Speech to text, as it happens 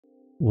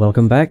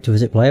Welcome back to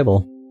Is It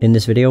Playable? In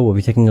this video we'll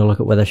be taking a look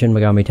at whether Shin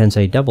Megami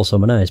Tensei Devil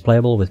Summoner is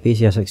playable with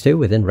PCSX2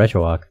 within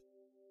RetroArch.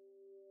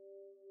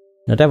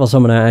 Now Devil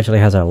Summoner actually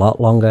has a lot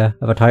longer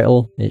of a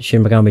title. It's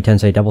Shin Megami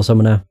Tensei Devil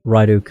Summoner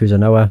Raidu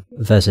Kuzunoa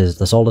versus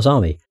the Soulless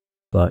Army.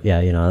 But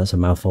yeah, you know, that's a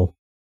mouthful.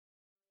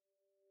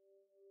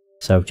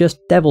 So just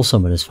Devil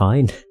Summoner is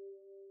fine.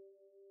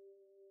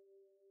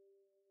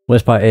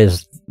 Worst part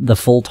is the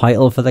full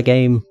title for the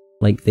game,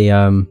 like the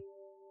oh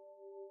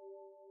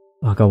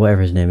god,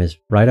 whatever his name is,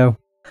 Raido?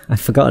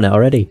 I've forgotten it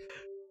already.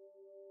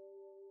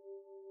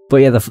 But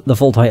yeah, the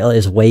full title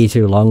is way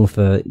too long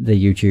for the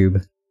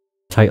YouTube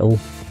title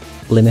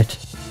limit.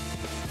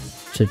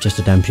 So just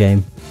a damn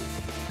shame.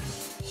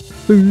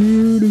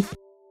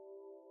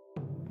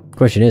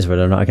 Question is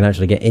whether or not I can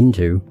actually get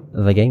into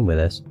the game with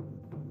this.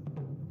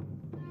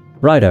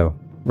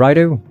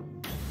 Raidu?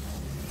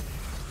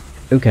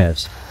 Who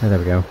cares? Oh, there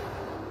we go.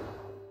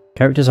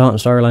 Characters, art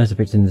and storylines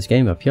depicted in this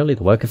game are purely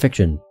the work of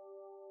fiction.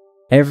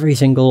 Every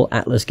single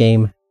Atlas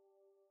game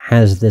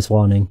has this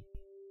warning.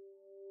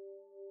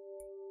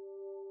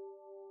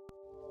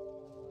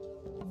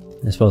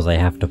 I suppose they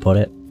have to put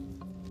it.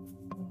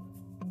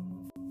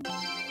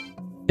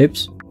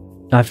 Oops.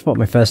 I have to put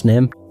my first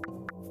name.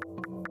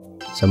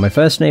 So my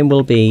first name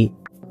will be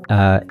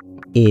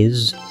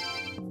Is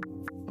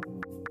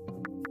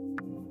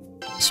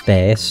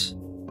space.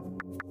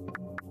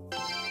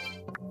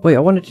 Wait,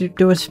 I wanted to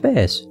do a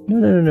space.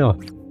 No.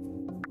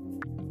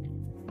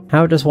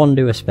 How does one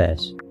do a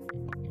space?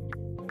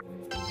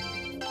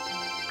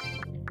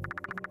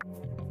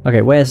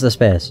 Okay, where's the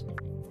space?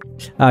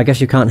 Oh, I guess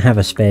you can't have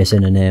a space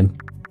in a name.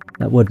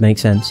 That would make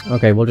sense.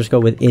 Okay, we'll just go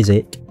with Is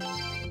It.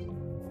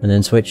 And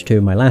then switch to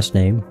my last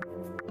name.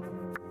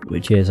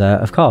 Which is,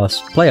 of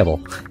course,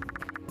 Playable.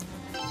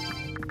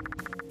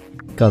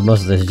 God,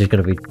 most of this is just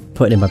going to be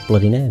putting in my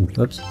bloody name.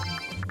 Whoops.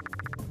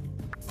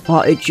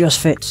 Oh, it just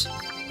fits.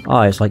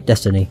 Oh, it's like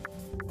Destiny.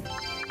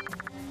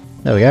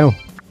 There we go.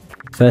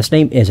 First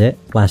name Is It,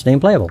 last name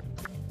Playable.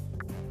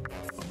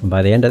 And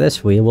by the end of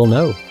this, we will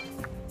know.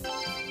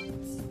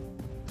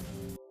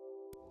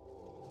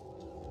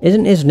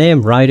 Isn't his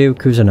name Raidu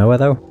Kuzunoa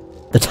though?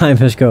 The time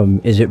has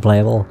come. Is it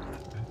playable?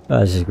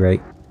 Oh, this is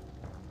great.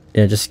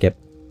 Yeah, just skip.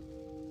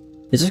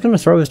 Is this going to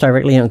throw us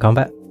directly into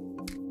combat?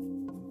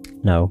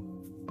 No.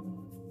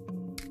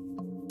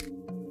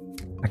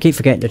 I keep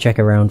forgetting to check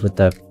around with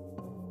the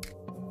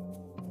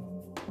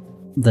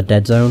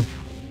dead zone.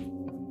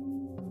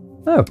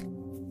 Oh.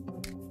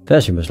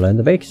 First you must learn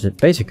the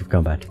basic of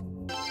combat.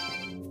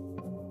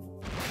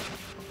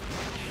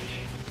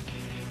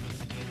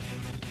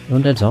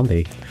 Undead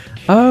zombie.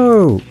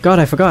 Oh! God,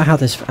 I forgot how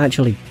this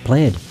actually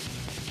played.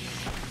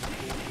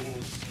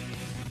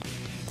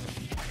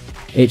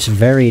 It's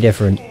very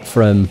different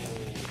from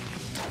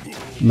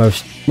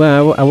most...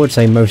 well, I would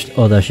say most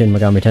other Shin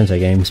Megami Tensei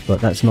games, but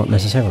that's not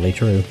necessarily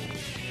true.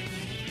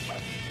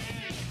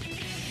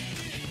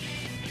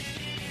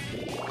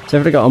 It's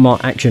definitely got a more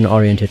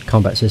action-oriented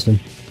combat system.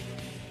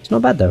 It's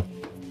not bad though.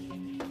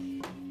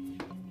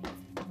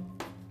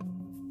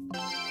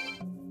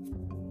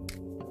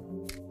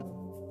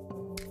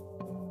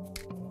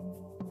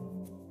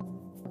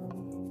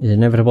 It is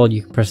inevitable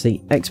you can press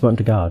the X button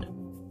to guard.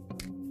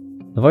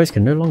 The voice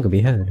can no longer be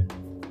heard.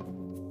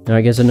 Now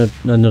I guess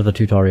another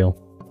tutorial.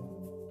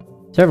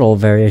 Several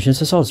variations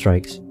to sword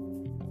strikes.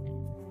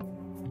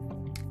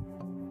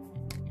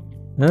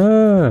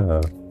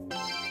 Oh.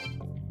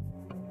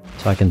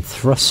 So I can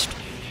thrust.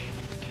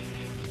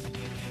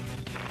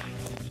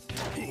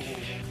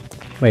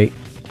 Wait.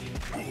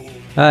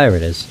 Ah, there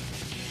it is.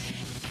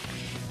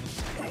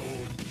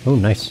 Oh,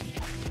 nice.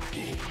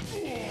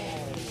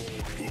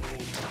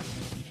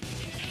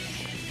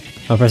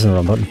 I'm pressing the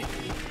wrong button.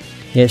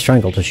 Yeah, it's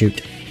triangle to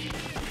shoot.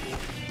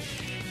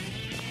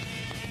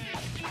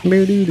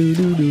 There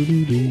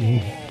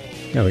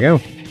we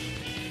go.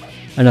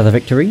 Another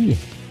victory.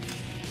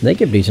 They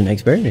give decent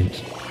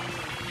experience.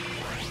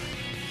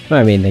 Well,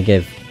 I mean, they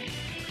give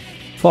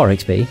 4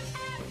 XP.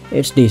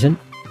 It's decent.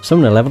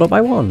 Some are leveled up by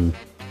 1.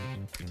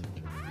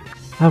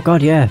 Oh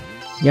god, yeah.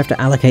 You have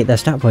to allocate their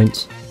stat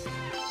points.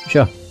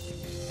 Sure.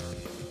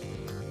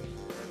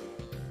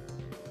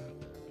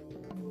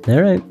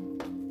 Alright.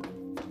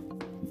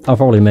 I'll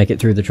probably make it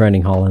through the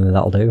training hall and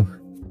that'll do.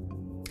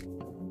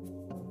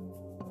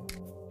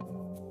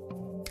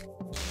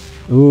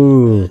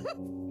 Ooh.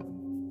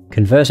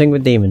 Conversing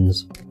with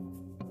demons.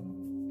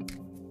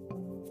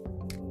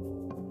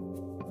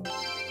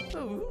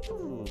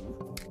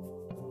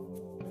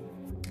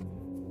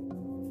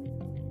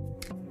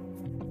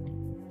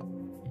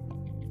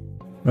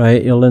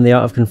 Right, you'll learn the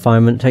art of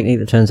confinement, technique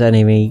that turns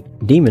enemy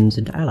demons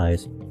into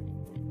allies.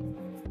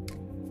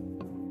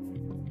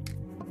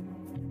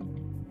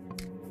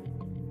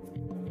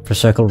 Press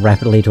circle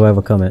rapidly to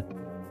overcome it.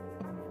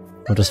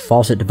 Or just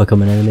force it to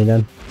become an enemy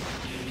then.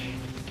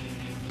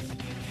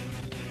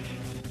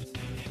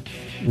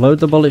 Load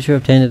the bullets you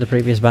obtained in the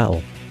previous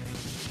battle.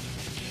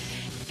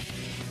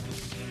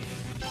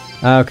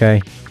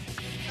 Okay.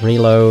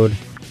 Reload.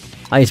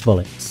 Ice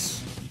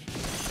bullets.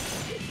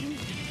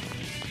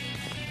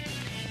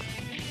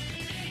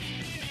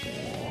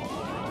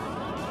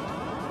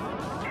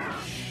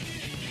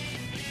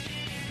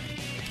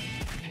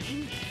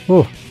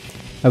 Oh,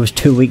 I was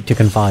too weak to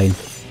confine.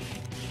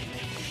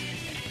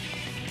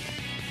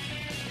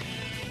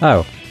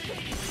 Oh.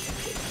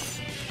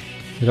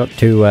 We got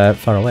too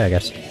far away, I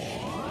guess.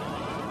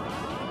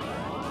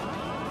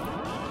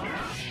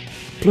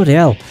 Bloody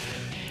hell.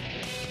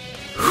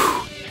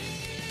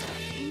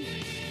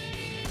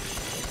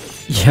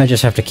 Yeah, I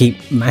just have to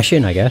keep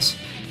mashing, I guess.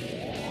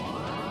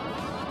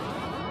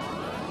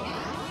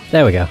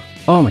 There we go.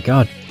 Oh my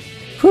god.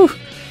 Whew.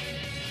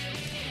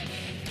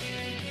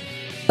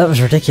 That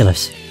was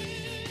ridiculous.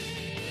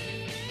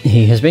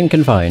 He has been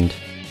confined.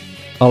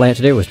 All I had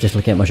to do was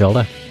dislocate my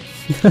shoulder.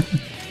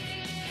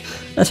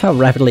 That's how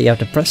rapidly you have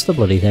to press the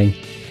bloody thing.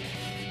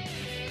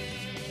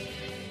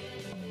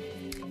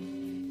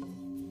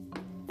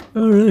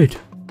 Alright.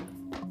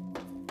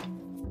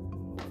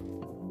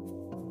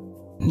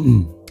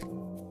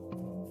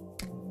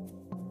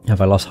 Have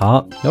I lost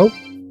heart? Nope.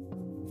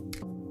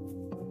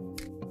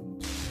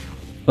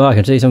 Oh, I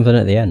can see something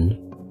at the end.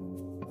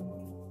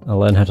 I'll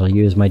learn how to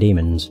use my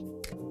demons.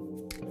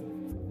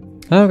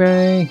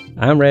 Okay,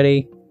 I'm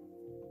ready.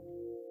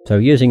 So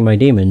using my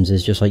demons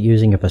is just like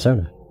using a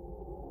persona.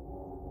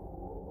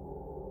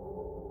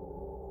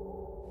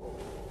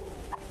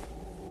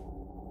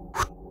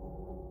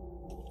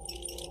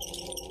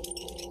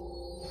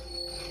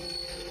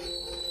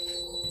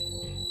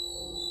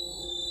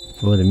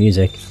 Oh, the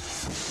music.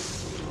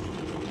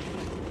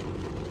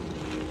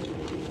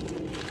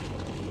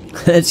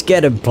 Let's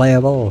get him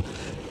playable!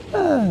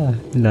 Ah,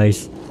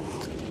 nice.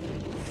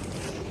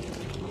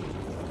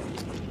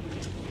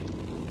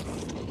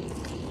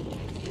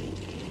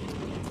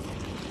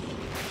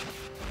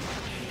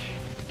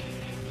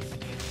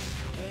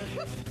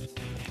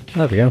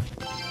 There we go.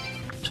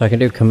 So I can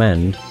do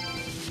command.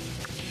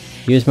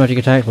 Use magic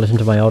attack, listen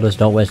to my orders,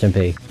 don't waste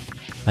MP.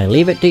 I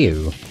leave it to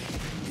you.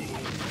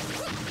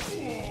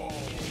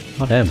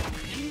 Oh damn.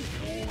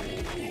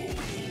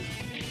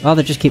 Oh,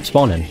 they just keep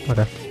spawning.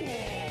 Okay.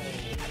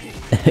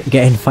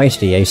 Getting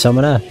feisty, eh,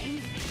 summoner?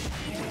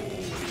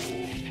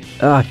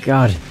 Oh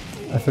god.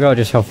 I forgot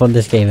just how fun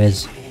this game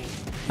is.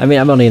 I mean,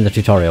 I'm only in the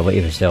tutorial, but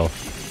even still.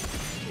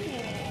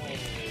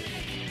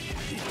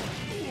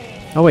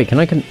 Oh wait, oh,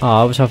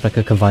 I was hoping I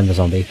could confine the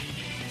zombie.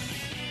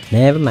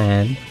 Never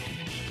mind.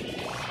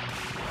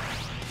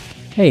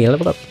 Hey,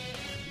 leveled up.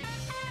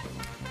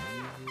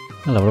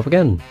 I leveled up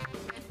again.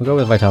 We'll go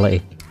with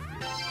vitality.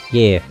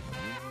 Yeah.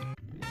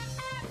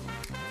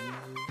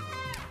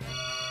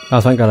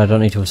 Oh, thank god I don't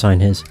need to assign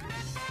his.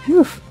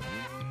 Whew.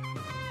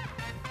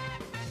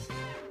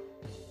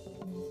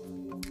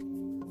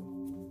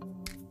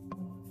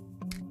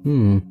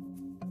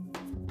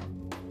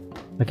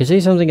 I can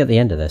see something at the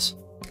end of this.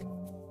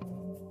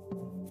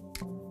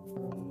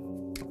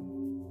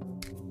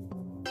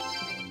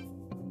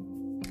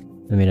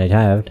 I mean, I'd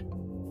have.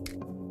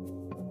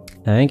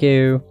 Thank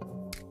you.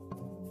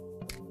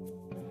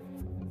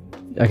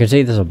 I can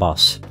see there's a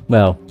boss.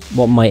 Well,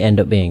 what might end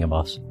up being a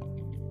boss.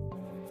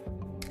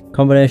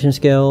 Combination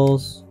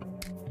skills.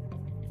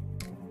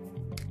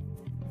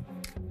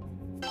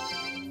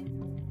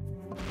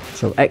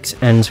 So X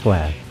and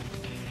square.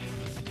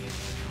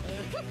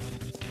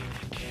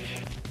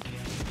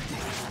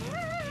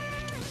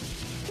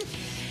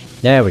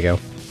 There we go.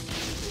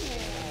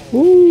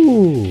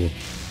 Ooh.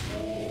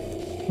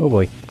 Oh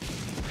boy.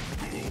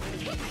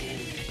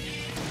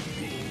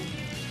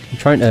 I'm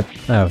trying to...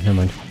 oh, never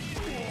mind.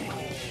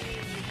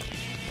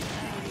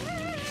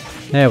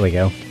 There we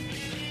go.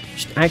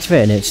 Just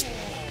activating it's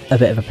a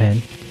bit of a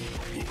pain.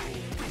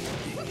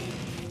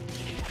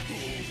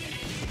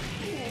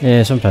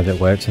 Yeah, sometimes it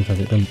works, sometimes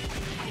it doesn't.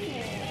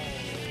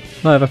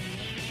 Whatever.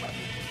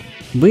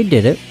 We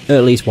did it,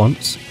 at least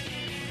once.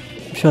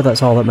 I'm sure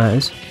that's all that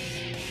matters.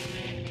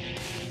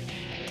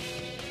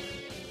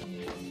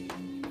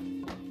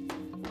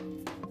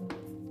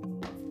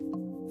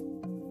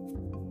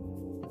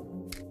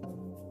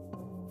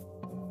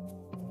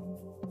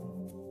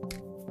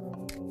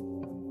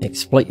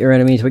 Exploit your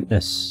enemy's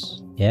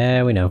weakness.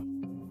 Yeah, we know.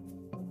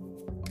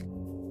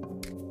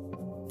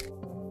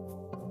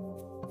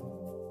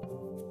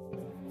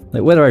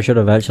 Like, whether I should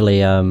have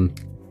actually,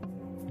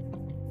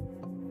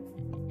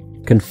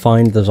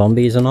 confined the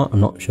zombies or not, I'm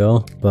not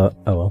sure, but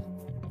oh well.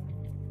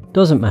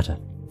 Doesn't matter.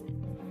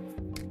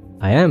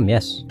 I am,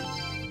 yes.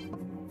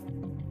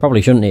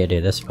 Probably shouldn't need to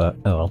do this, but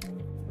oh well.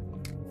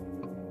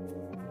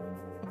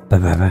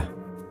 Ba-ba-ba.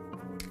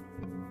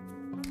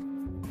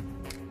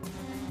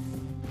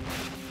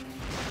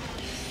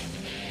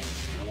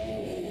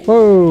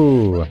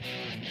 Whoa!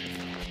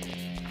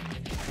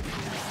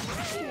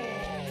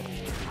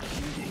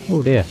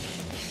 Oh dear.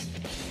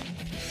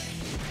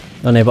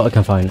 Unable to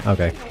confine.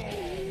 Okay.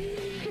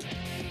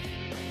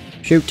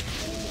 Shoot!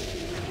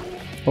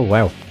 Oh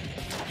wow.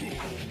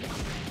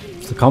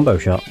 It's the combo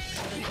shot.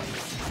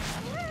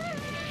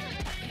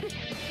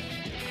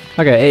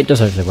 Okay, it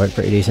does actually work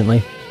pretty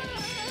decently.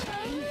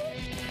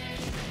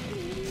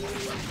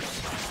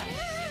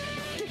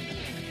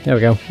 There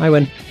we go. I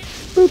win.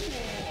 Boop.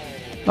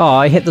 Oh,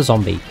 I hit the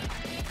zombie.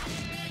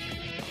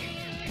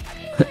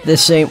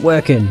 This ain't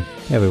working.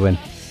 There we win.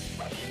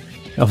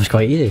 That was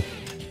quite easy.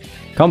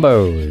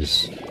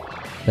 Combos!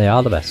 They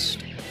are the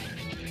best.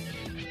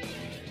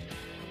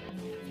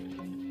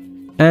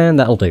 And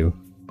that'll do.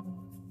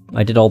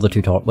 I did all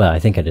the well, I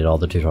think I did all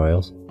the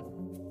tutorials.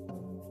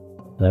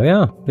 There we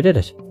are, we did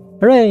it.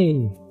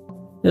 Hooray!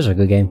 This was a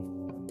good game.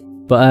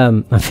 But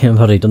I've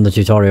already done the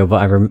tutorial,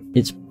 but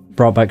it's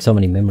brought back so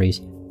many memories.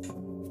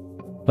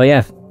 But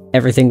yeah,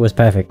 everything was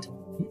perfect.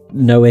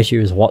 No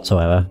issues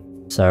whatsoever.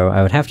 So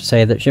I would have to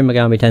say that Shin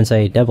Megami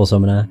Tensei Devil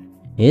Summoner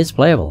is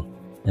playable.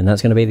 And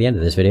that's going to be the end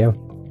of this video.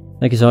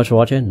 Thank you so much for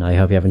watching, I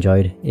hope you have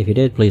enjoyed. If you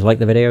did, please like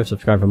the video,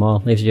 subscribe for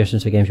more, leave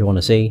suggestions for games you want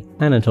to see,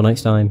 and until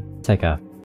next time, take care.